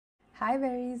Hi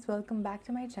berries, welcome back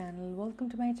to my channel. Welcome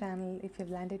to my channel if you've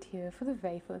landed here for the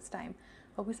very first time.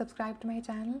 Hope you subscribed to my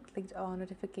channel, clicked on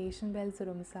notification bell so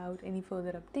don't miss out any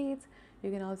further updates.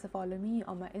 You can also follow me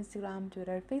on my Instagram,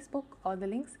 Twitter, Facebook, all the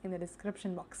links in the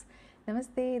description box.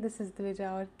 Namaste, this is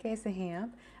Dwija or Kasih here.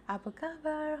 Aapa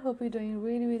khabar? Hope you're doing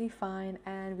really fine,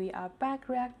 and we are back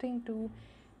reacting to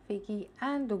Fiki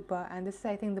and Tugba, and this is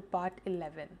I think the part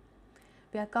 11.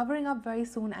 We are covering up very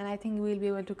soon, and I think we'll be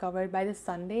able to cover it by this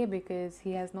Sunday because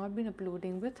he has not been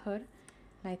uploading with her,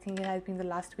 and I think it has been the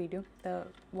last video, the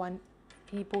one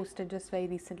he posted just very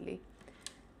recently,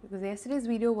 because yesterday's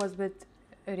video was with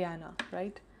Hadiahnyaa,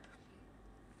 right?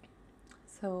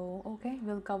 So okay,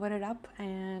 we'll cover it up,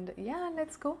 and yeah,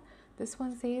 let's go. This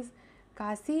one says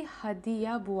Kasih,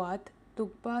 Hadiah, Buat,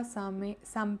 Tugba,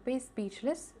 Sampe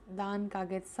speechless, dan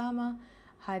Kaget sama,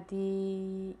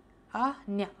 Hadiahnyaa.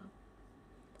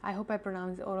 I hope I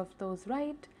pronounced all of those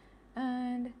right,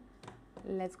 and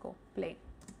let's go play.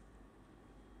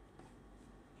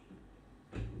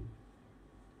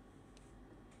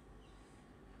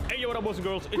 Hey yo, what up boys and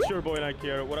girls, it's your boy Nike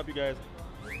here. What up you guys?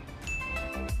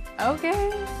 Okay.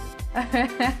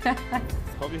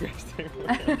 Hope you guys doing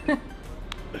well.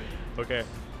 Oke,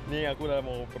 nih aku udah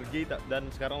mau pergi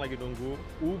dan sekarang lagi nunggu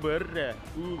Uber.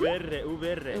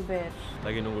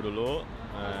 Lagi nunggu dulu.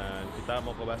 Kita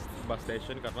mau ke bus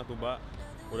station karena Tugba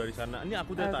udah di sana. Ini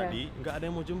aku dari tadi nggak ada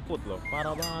yang mau jemput loh,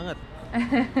 parah banget.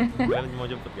 Kalian mau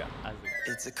jemput gak?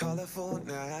 Asik.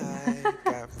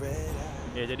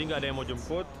 Ya jadi nggak ada yang mau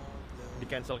jemput, di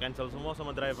cancel semua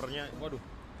sama drivernya. Waduh.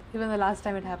 Even the last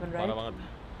time it happened, right? Parah banget.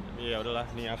 Iya udahlah,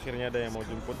 nih akhirnya ada yang mau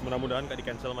jemput. Mudah-mudahan nggak di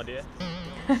cancel sama dia.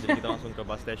 Jadi kita langsung ke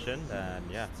bus station dan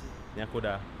ya, ini aku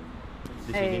udah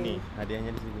di sini nih,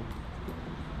 hadiahnya di sini.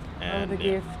 Oh, the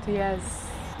gift, yes.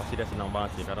 Pasti dia senang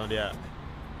banget sih karena dia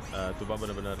Tugba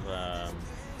bener-bener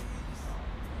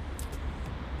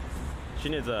she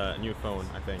needs a new phone,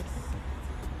 I think.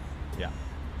 Ya.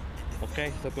 Oke,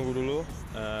 kita tunggu dulu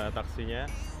taksinya,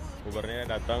 Ubernya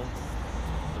datang,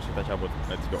 terus kita cabut.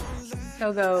 Let's go.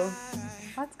 Go.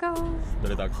 Let's go.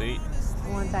 Dari taksi.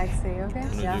 One taxi, okay?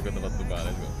 Menuju ke tempat Tugba.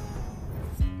 Let's go.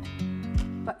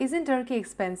 But isn't Turkey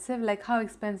expensive? Like, how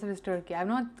expensive is Turkey? I've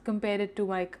not compared it to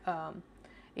like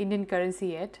Indian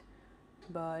currency yet,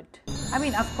 but I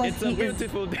mean, of course, it's a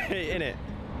beautiful day, isn't it?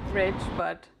 Rich,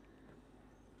 but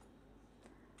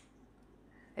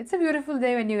it's a beautiful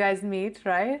day when you guys meet,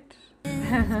 right?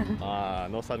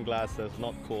 No sunglasses,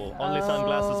 not cool. Only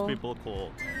sunglasses people cool.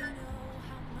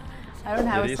 I don't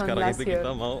have Jadi a sunglass sekarang itu here.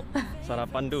 kita mau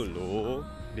sarapan dulu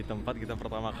di tempat kita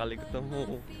pertama kali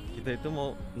ketemu. Kita itu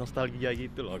mau nostalgia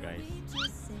gitu loh guys.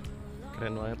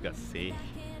 Keren banget gak sih?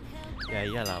 Ya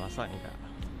iyalah, masa enggak?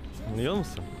 Anlıyor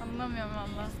musun? Anlamıyorum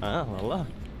valla. Ha valla.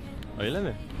 Öyle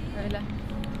mi? Öyle.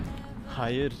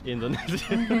 Hayır,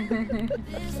 Endonezya.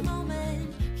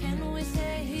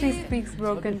 She speaks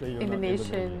broken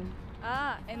Indonesian.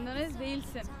 Aa, Endonez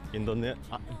değilsin.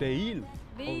 Değil.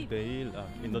 Değil. Oh, değil.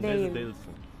 Endonezya Değil.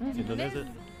 değilsin. Değilsin.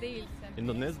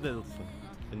 Endonezya değilsin.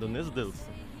 Endonezya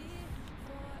değilsin.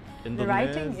 The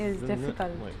writing is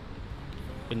difficult.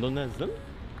 Indonezya?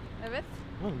 Evet.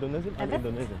 Ha, Indonezya? Evet.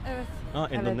 Indonezya. Evet. Ha,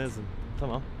 Endonezya.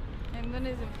 Tamam.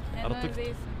 Endonezim. Artık- Endonez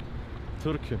değilsin.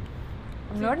 Türk'üm.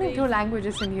 I'm learning two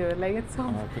languages in here. Like, it's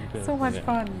Türk so much yeah.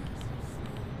 fun.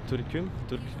 Türk'üm.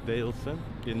 Türk değilsin.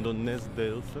 Indonez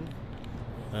değilsin.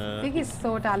 I think he's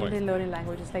so talented in learning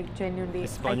languages. Like, genuinely,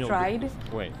 İspanyol. I tried,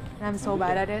 Wait. and I'm so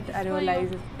bad at it. I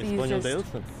realized he's İspanyol just.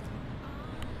 değilsin.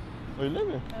 Öyle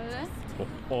mi? Öyle.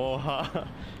 Oha.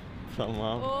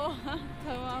 Tamam. Oha.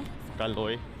 Tamam.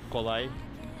 Kolay. Kolay.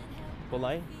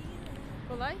 Kolay.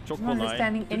 Çok I'm not kolay.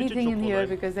 understanding Türkçe anything çok in here kolay.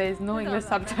 because there is no Neden English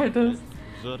zaten? subtitles.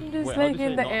 Zor. I'm just Wait, how do like you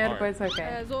in say the not air, hard? but it's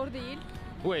okay. Zor değil.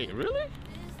 Wait, really?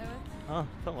 Evet. Ah,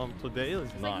 tamam. So değil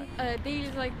is It's not. like, değil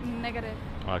is like negative.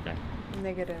 Okay.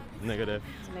 Negative. Negative.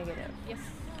 Negative. Yes.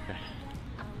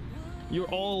 You're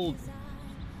old.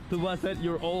 Tugba said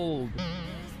you're old.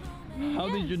 How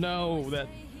did you know that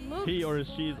Look. he or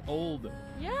she's old?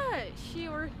 Yeah, she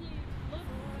or he.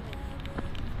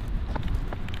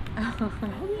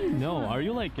 No, are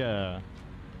you like a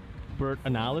birth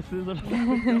analysis or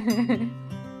something?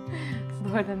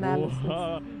 Word analysis.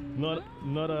 Wow.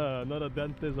 Not a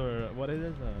dentist or what it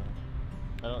is?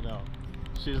 I don't know.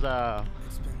 She's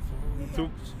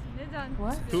Neden?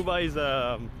 What? Tugba is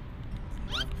a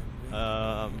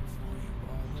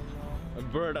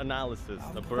bird analysis.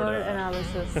 A bird, Word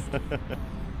analysis.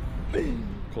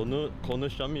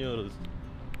 konuşamıyoruz.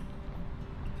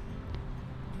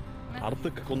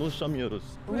 Artık konuşamıyoruz.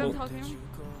 We don't talk anymore.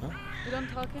 Huh? We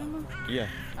don't talk anymore. Yeah.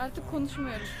 Artık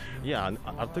konuşmuyoruz. Yeah,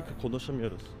 artık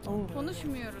konuşamıyoruz. Oh.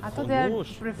 Konuşmuyoruz. I thought they Konuş.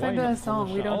 had referred Why to a not song.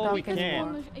 We konuş? don't Oh, we talk can.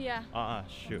 anymore. Yeah.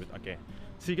 Shoot. Okay.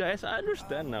 See, guys, I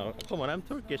understand now. Come on, I'm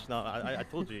Turkish now. I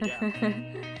told you, yeah.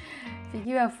 Fiki,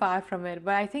 we are far from it,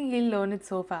 but I think he'll learn it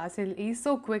so fast. He's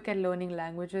so quick at learning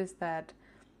languages that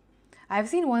I've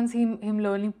seen once him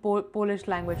learning Polish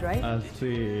language, right?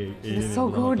 Asik. It's so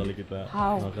good.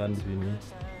 How? Makan di sini.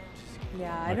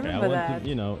 Yeah, I Okay, remember I want that.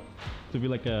 to, to be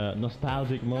like a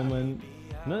nostalgic moment.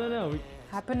 No.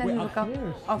 Happened as Wait, a cup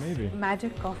upstairs, of maybe.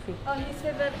 magic coffee. Oh, he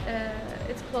said that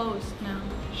it's closed now.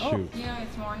 Shoot. You know,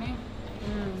 it's morning.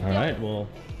 All right. Well,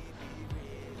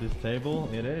 this table,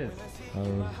 it is.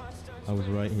 I was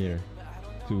right here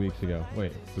 2 weeks ago.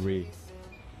 Wait, three.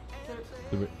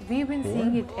 We've been Four?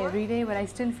 seeing it every day, but I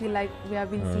still feel like we have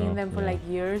been seeing them for yeah. like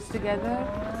years together.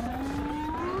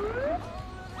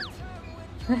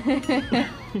 Why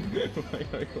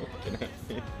are you looking at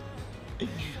me?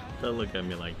 Don't look at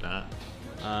me like that.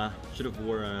 Should have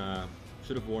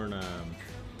worn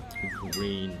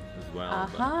green as well,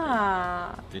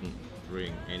 Aha! but didn't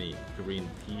bring any green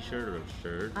T-shirt or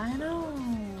shirt. I know.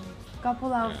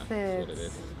 Couple outfits. that's what it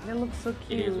is. They look so It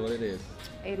cute. is what it is.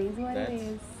 It is what it That's-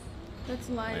 is. That's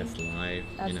life. That's life.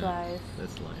 That's life.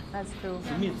 That's life. That's true.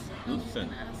 Simit. I'm just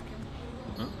gonna ask him.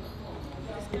 Huh?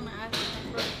 Just gonna ask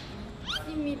him for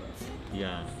Simit.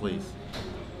 Yeah, please.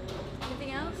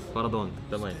 Anything else? Pardon.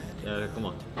 Давай. Come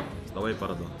on. Давай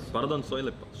pardon. Pardon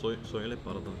söyle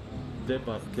pardon. De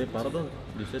pardon.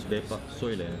 This is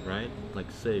söyle, right?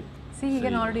 Like say. See, he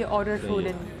can say- already order say food it.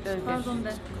 in Turkish. Pardon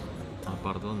de.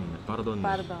 Pardon. Pardon.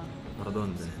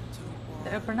 Pardon.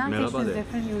 The pronunciation Merhaba is de.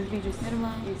 different. Usually just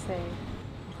Merhaba. you say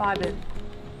pardon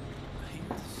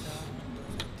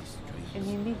in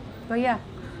Hindi. But yeah.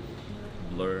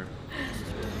 Blur.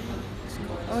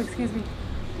 Oh, excuse me.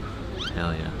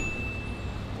 Hell yeah.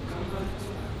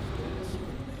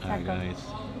 Alright D'accord. guys,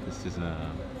 this is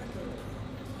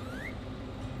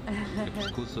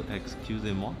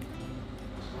excusez-moi.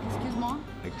 Excuse-moi.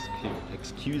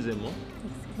 Excusez-moi.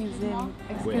 Excuse him. Wait,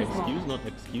 Excuse me. excuse, not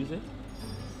excuse.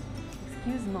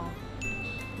 Excuse me.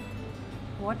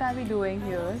 What are we doing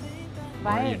here?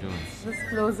 What are Why you doing? this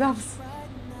close-ups?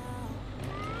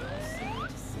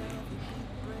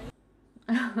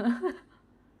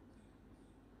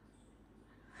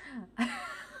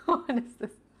 What is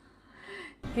this?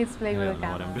 Kids playing with a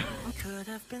I don't know what camera.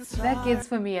 I'm doing. They're kids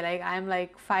for me. Like I'm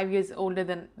like 5 years older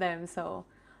than them, so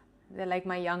they're like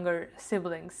my younger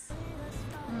siblings.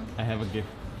 I have a gift.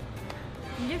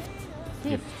 Gift.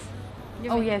 Gifts.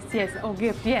 Give Oh me. yes. Oh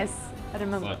gift. Yes, I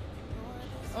remember. What?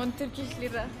 On Turkish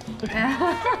lira.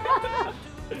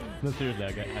 No, seriously,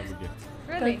 I have a gift.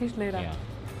 Really? Turkish lira. Yeah.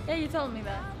 Yeah, you told me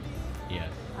that. Yes.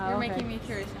 Ah, You're okay. making me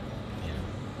curious now.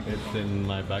 Yeah. It's in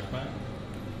my backpack.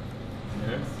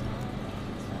 Here.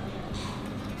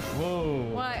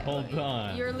 Whoa. Why? Hold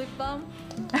on. Your lip balm?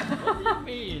 What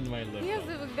do you mean, my lip? He has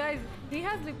guys. He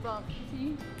has lip balm.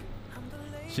 See?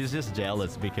 She's just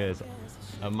jealous because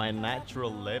my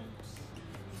natural lips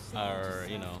are,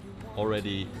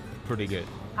 already pretty good.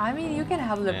 I mean, you can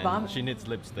have lip And balm. she needs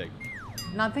lipstick.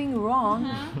 Nothing wrong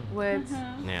with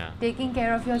Yeah. taking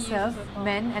care of yourself, Use lip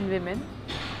men and women.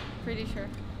 Pretty sure.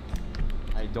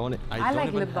 I don't like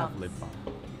even lip have balms. lip balm.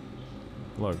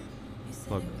 Look.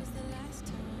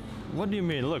 What do you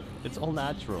mean? Look, it's all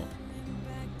natural.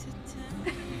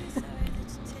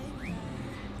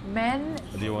 Men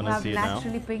Do you who wanna have see it now?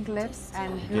 naturally pink lips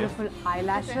and beautiful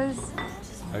eyelashes.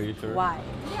 Are you sure? Why?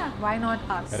 Yeah. Why not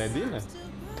us? Ready?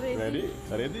 Ready?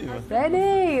 Ready?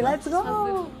 Ready, let's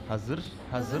go. Hazır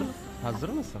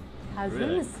mısın?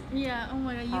 Hazırız. Yeah. Oh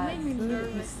my god, you made me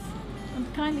nervous. I'm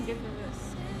kind of good at this.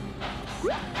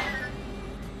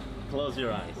 Close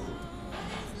your eyes.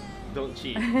 Don't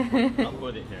cheat. I'll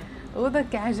put it here. Oh, the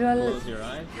casual Close your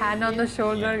eyes. hand on the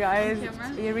shoulder, guys.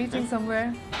 Camera? You're reaching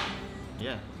somewhere.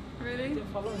 Yeah. Really?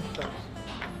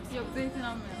 Yok zeytin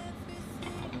almıyorum.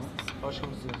 Oh,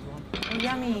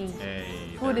 yummy.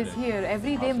 Hey. Food there is it here.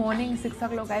 Every day morning, 6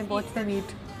 o'clock, I watch them eat.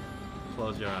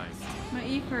 Close your eyes. My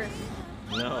eat first.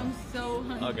 No. I'm so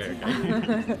hungry. Oke.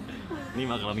 Ini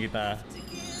makanan kita.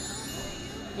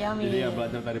 Yummy. Jadi ya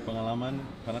belajar dari pengalaman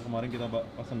karena kemarin kita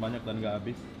pesan banyak dan nggak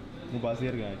habis.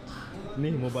 Mubazir guys.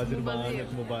 Nih mubazir banget,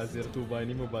 mubazir Tugba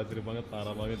ini mubazir banget,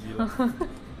 parah banget gila.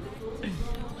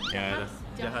 Ya udah,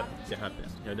 jahat ya.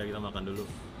 Ya udah kita makan dulu.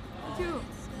 Two.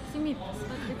 Simit.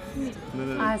 It's simit.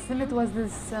 Simit was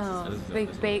this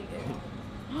big,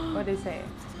 what do you say?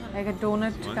 Like a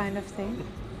donut What? kind of thing.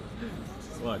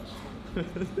 Watch.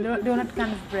 Donut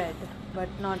kind of bread, but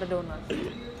not a donut.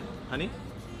 Honey?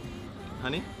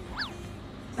 honey?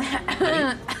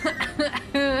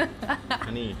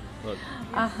 Honey, look.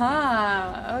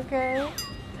 Aha, okay.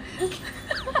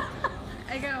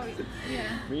 I go.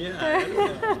 Yeah.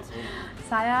 Yeah.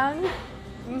 Sayang.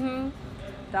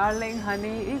 Darling,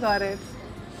 honey, you got it.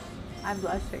 I'm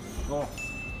blushing. Oh,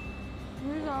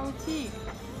 Where's our tea?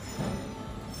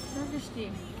 Turkish tea.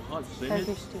 hot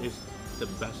Turkish simit tea. is the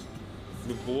best.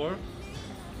 Before,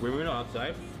 when we went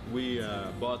outside, we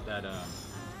bought that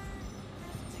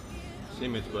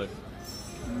simit, but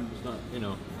it's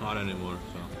not, hot anymore.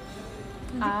 So.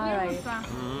 Alright.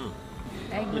 Mm.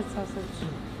 Egg with sausage.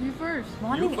 You first.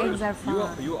 Morning You eggs first. are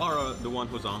fun. You are the one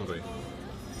who's hungry.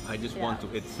 I just want to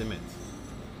Yeah. eat simit.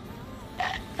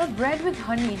 But bread with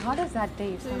honey, how does that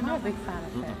taste? I'm not a big fan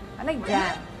of it. I like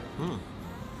jam. Mm.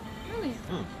 Really?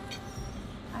 Mm.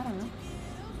 I don't know.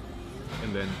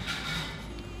 And then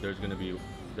there's gonna be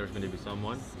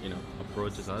someone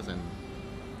approaches us, and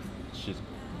she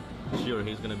or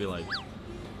he's gonna be like,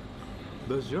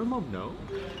 does your mom know?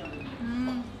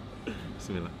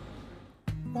 Bismillah.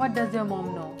 What does your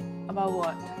mom know? About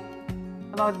what?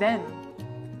 About them?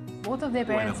 Both of their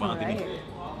parents know, banget ini.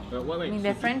 right? Wait, I mean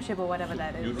their friendship or whatever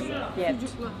that is. Yet.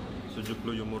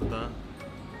 Sujuklu yumurta,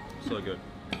 so good.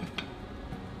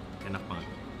 Enak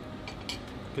banget.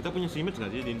 Kita punya simit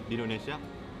nggak sih di Indonesia?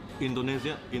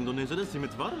 Indonesia'da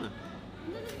simit var mı?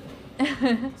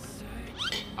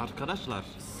 Arkadaşlar,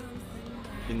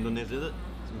 Indonezya'da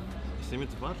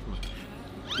simit var mı?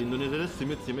 Indonezya'da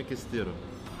simit yemek istiyorum.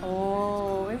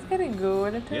 Oh, it's getting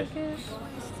good at Yes. Turkish.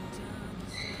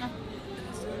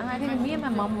 I think me and my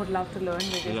mom would love to learn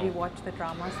because Yeah. we watch the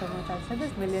drama so much. I've said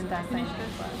this a million times.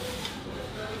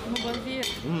 Mubazir.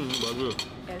 Bagus.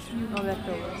 Yes, no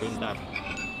leftovers. Pintar.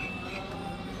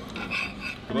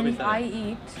 I mean, if I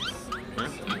eat, Hah?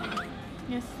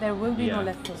 Yes. there will be no Yeah.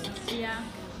 leftovers. Iya.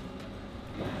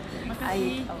 I Makasih.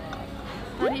 eat a lot.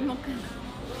 Tadi makan.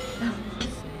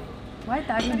 Why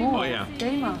tadi mo? Oh, yeah.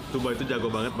 Terima. Tugba itu jago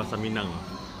banget bahasa Minang.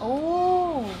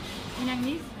 Oh,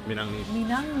 Minangnis. Minangnis.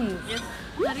 Minangnis. Yes.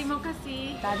 Terima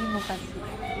kasih. Tadi mo kasih.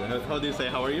 How do you say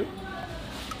how are you?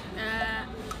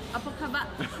 Apa kabar?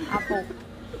 Apo.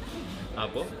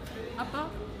 Apa? Apa?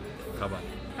 Kabar.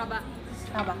 Kabar.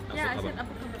 Apa? Yeah, I Apa? said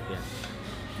apa kabar.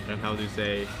 Yeah. And how do you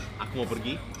say aku mau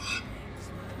pergi?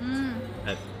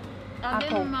 Ako.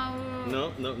 Aden mau. No.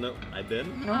 Aden.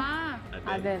 No? Ah.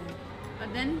 Aden.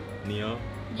 Aden. Nio.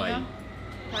 Bye.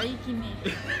 Baik ini.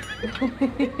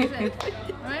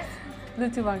 Right?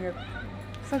 Lucu banget.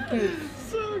 So cute.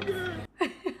 So good.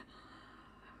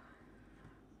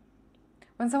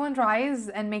 When someone tries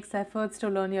and makes efforts to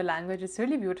learn your language, it's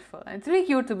really beautiful. And it's really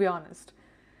cute, to be honest.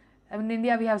 I mean, in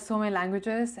India, we have so many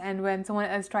languages, and when someone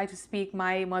else tries to speak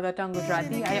my mother tongue,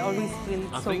 Gujarati, I always feel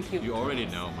I so think cute. you already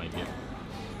know, my dear.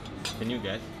 Can you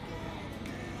guess?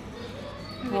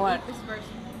 We What? eat this first.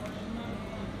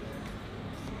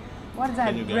 What is that?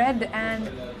 Can you guess? Bread and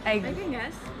egg. I can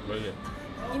guess. What is it?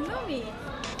 Indomie.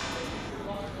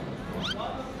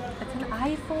 It's an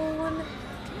iPhone.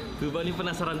 Tugba ini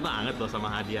penasaran banget loh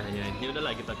sama hadiahnya. Ya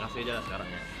udahlah, kita kasih aja lah sekarang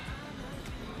ya.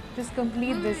 Just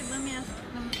complete this. Let me ask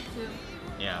number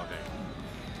 2. Yeah, okay.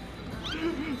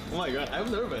 Oh my god, I'm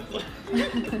nervous.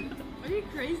 Are you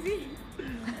crazy?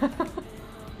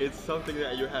 It's something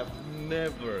that you have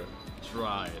never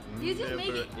tried. You just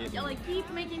never eaten. keep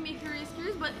making me curious,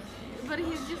 but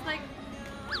he's just like,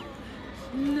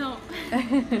 no.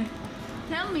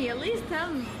 Tell me, at least tell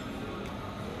me.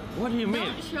 What do you mean?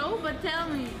 Don't show, but tell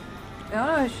me.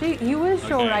 Oh, he will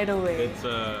show Okay, right away. It's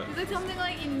Is it something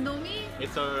like Indomie?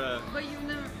 it's a But you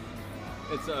never.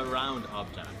 it's a round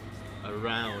object. A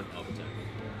round object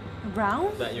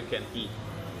Brown? that you can eat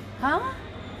Huh?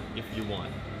 if you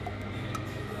want.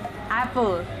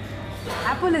 Apple.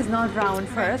 Apple is not round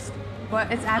first, but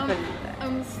it's apple.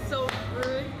 I'm so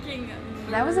freaking.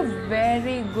 That was a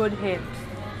very good hint.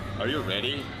 Are you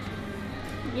ready?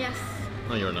 Yes.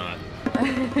 No, you're not.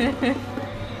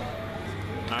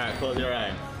 Alright, close your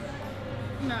eye.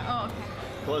 No. Oh, okay.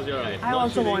 Close your eye. I No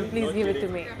also cheating, want. Please no give it to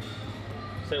cheating. me.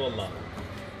 Say wallah.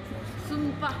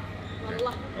 Sumpah.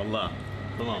 Allah. Allah.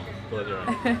 Come on, close your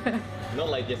eyes. Not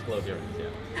like this, close your eyes,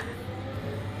 yeah.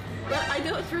 But I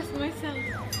don't trust myself.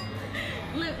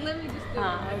 Let me just do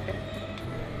Ah, it. okay.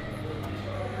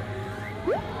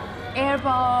 Alright,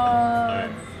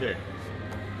 AirPods. here.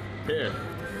 Here.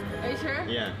 Are you sure?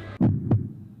 Yeah.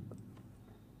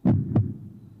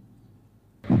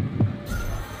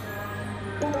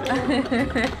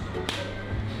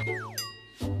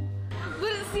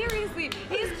 But seriously,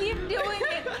 he's keep doing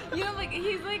it. You know, like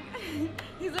he's like,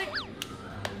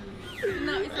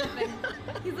 no, it's nothing.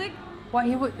 He's like, What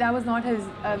he would? That was not his.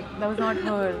 That was not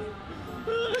her.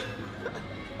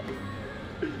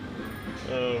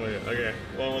 Oh my god. Okay,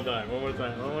 one more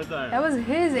time. That was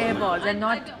his AirPods and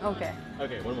not. Okay.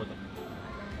 Okay, one more time.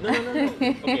 No.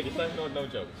 Okay, this time no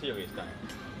joke. Serious time.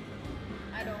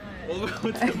 I don't want it. One more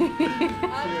time.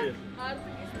 Serious. Artık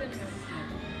istemiyorum.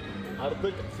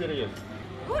 Artık serious.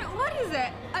 What is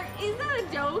that? Is that a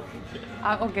joke?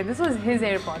 Okay, this was his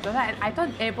AirPods. I thought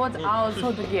AirPods are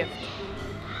also the gift.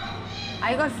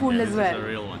 I got fooled as This well. is a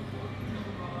real one.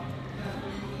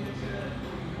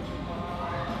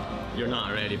 You're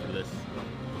not ready for this.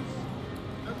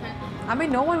 Okay. I mean,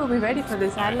 no one will be ready for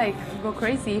this. I'd like go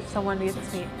crazy if someone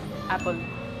gets me Apple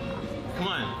Come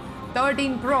on.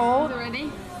 13 Pro. Is it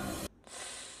ready?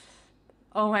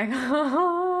 Oh my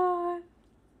god.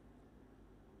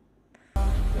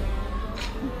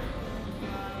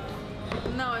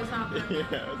 No, it's not for me.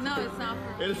 Yeah, No, it's not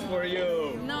for me. It's for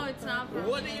you. No, it's not for me.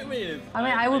 What do you mean? I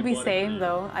mean, I would be bought it for same you.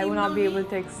 though. I would not be able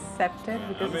to accept it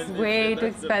because it's way too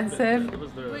expensive. That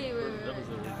was the. Wait. That was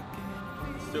the.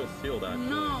 Still sealed actually.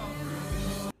 No.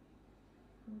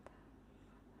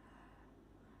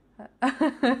 I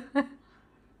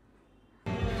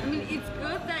mean, it's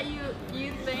good that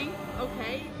you think,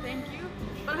 okay, thank you.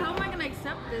 But how am I gonna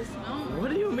accept this? No.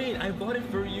 What do you mean? I bought it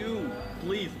for you.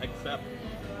 Please accept.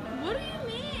 What do you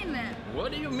mean?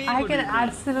 What do you mean? I what do can you mean?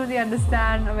 absolutely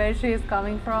understand where she is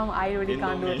coming from. I really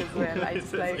can't do it as well. I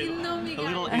just like Indomie, A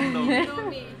little guys. Indomie.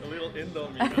 Indomie. A little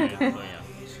Indomie, guys. So yeah.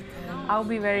 I'll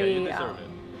be Yeah, very. you deserve it.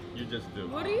 You just do.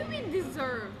 What do you mean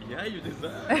deserve? Yeah, you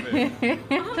deserve it.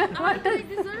 How do I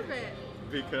deserve it?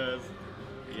 Because,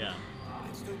 yeah.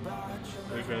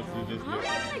 Because you just How am I do.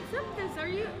 gonna accept this? Are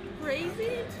you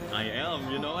crazy? I am.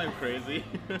 You know I'm crazy.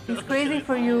 She's crazy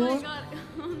for Oh my you. god.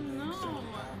 Oh no.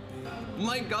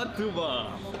 My God,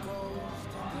 Tugba.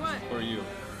 What? For you.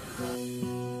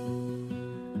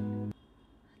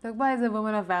 Tugba is a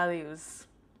woman of values.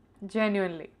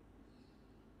 Genuinely.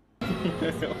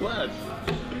 What?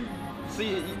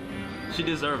 See, she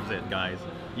deserves it, guys.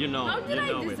 You know. How did you I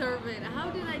know deserve it? How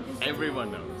did I deserve it?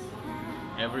 Everyone knows.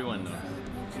 Everyone knows.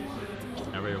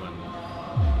 Everyone knows.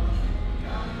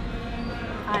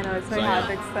 I know it's very So, hard yeah.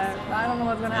 to accept. I don't know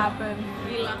what's gonna happen.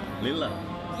 Gila. Lila.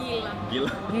 Gila.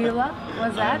 Gila. Gila?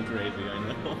 What's that? I'm crazy, I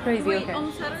know. Crazy, Wait, okay.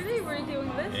 on Saturday we're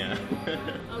doing this? Yeah.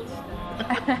 I'll just...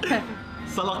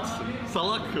 Salak.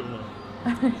 Salakuma.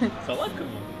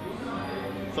 Salakuma.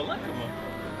 Salakuma.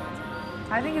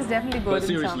 I think it's definitely good But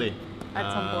seriously,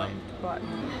 at some point. But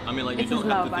I mean, like, It's you his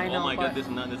don't have love, to think, I know, oh my but god, this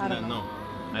and that, this I and don't that. No.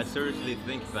 I seriously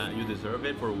think that you deserve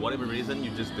it for whatever reason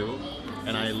you just do.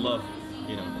 And I love,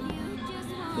 you know,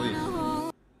 please.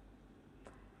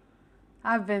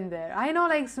 I've been there. I know,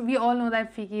 like, so we all know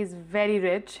that Fiki is very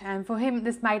rich, and for him,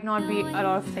 this might not be a lot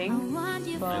of thing, I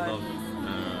but love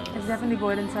it's definitely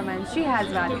good in some, and she has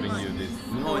giving values. you this.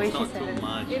 The No, way it's she not said too it.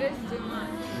 much. It is too much.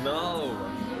 No,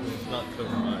 it's not too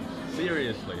much.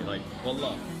 Seriously, like,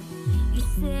 wallah.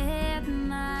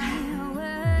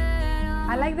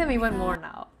 I like them even more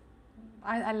now.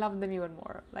 I love them even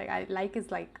more. Like, I like is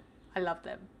like, I love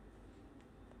them.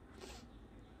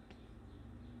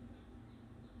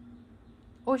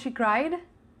 Oh, she cried?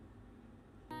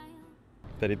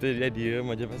 Tadi tuh dia diem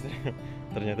aja pasti.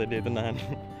 Ternyata dia itu nahan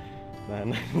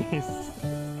nangis.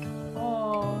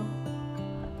 Oh.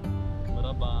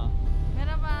 Merhaba.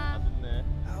 Merhaba. Adın ne?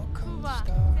 Tugba.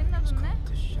 Senin adın ne?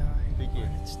 Fiki.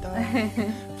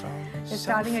 It's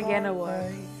starting again a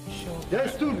word.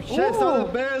 Destur,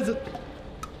 Şehzade Beyazıt.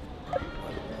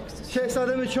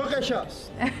 Şehzademi çok yaşa.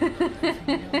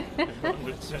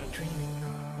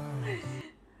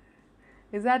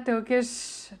 Is that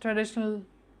Turkish traditional?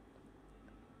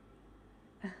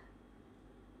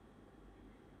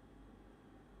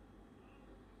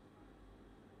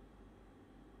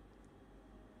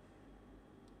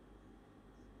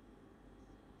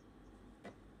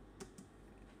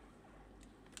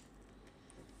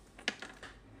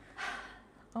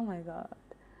 Oh my god.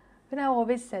 But I've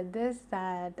always said this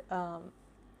that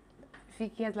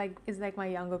Fiki is like my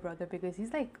younger brother because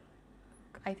he's like,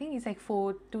 I think he's like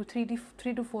 3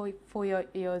 to 4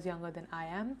 years younger than I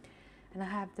am, and I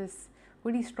have this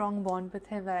really strong bond with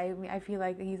him that I feel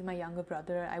like he's my younger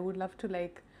brother. I would love to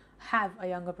like have a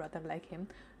younger brother like him,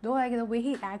 though like the way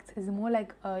he acts is more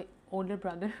like a older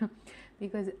brother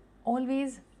because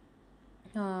always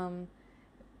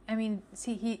I mean,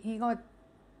 see, he got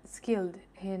skilled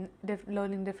in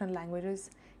learning different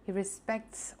languages. He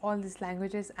respects all these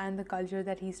languages and the culture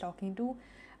that he's talking to,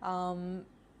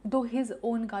 though his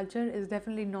own culture is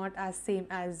definitely not as same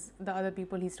as the other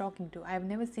people he's talking to. I've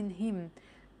never seen him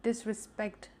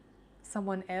disrespect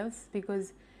someone else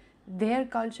because their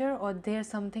culture or their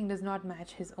something does not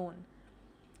match his own.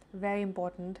 very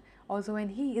important. Also, when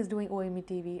he is doing OME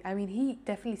TV, I mean, he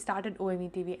definitely started OME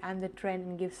TV and the trend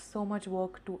and gives so much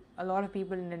work to a lot of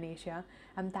people in Indonesia.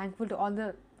 I'm thankful to all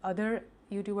the other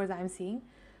YouTubers I'm seeing,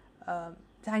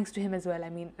 thanks to him as well. I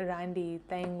mean, Randy,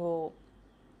 Tango,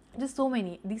 just so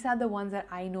many. These are the ones that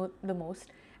I know the most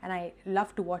and I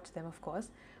love to watch them, of course.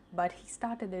 But he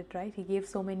started it, right? He gave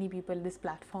so many people this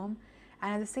platform.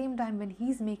 And at the same time, when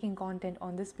he's making content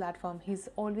on this platform, he's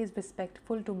always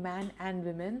respectful to man and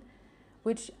women,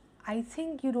 which I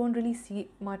think you don't really see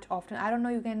much often. I don't know,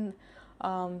 you can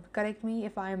correct me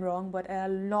if I am wrong, but a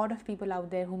lot of people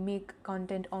out there who make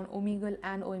content on Omegle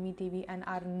and OME TV and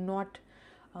are not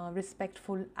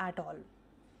respectful at all.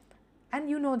 And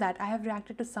you know that I have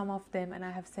reacted to some of them and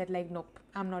I have said like, nope,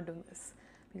 I'm not doing this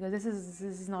because this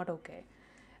is not okay.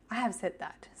 I have said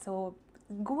that. So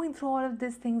going through all of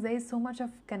these things, there is so much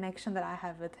of connection that I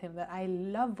have with him that I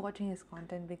love watching his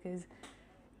content because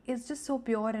it's just so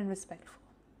pure and respectful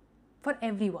for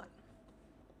everyone.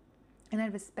 And I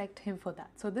respect him for that.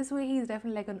 So this way he's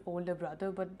definitely like an older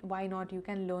brother, but why not? You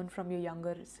can learn from your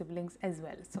younger siblings as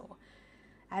well. So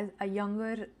as a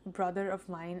younger brother of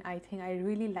mine, I think I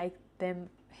really like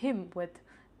him with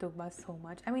Tugba so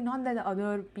much. I mean, not that the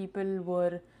other people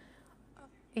were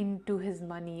into his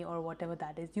money or whatever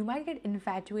that is. You might get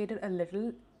infatuated a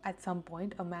little at some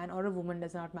point, a man or a woman,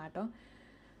 does not matter.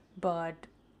 But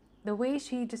the way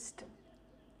she just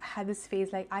had this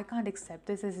face like, I can't accept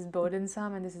this is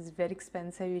burdensome and this is very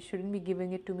expensive, you shouldn't be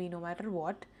giving it to me no matter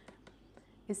what,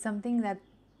 is something that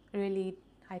really,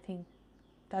 I think,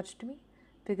 touched me.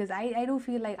 Because I do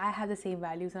feel like I have the same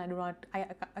values and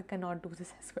I cannot do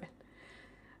this as well.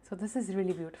 So this is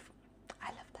really beautiful. I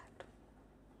love that.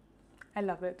 I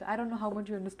love it. I don't know how much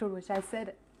you understood which I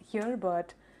said here,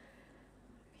 but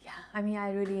yeah, I mean,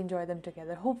 I really enjoy them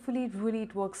together. Hopefully, really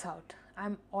it works out.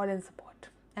 I'm all in support.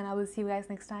 And I will see you guys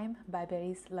next time. Bye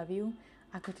berries. Love you.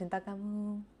 Aku cinta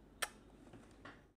kamu.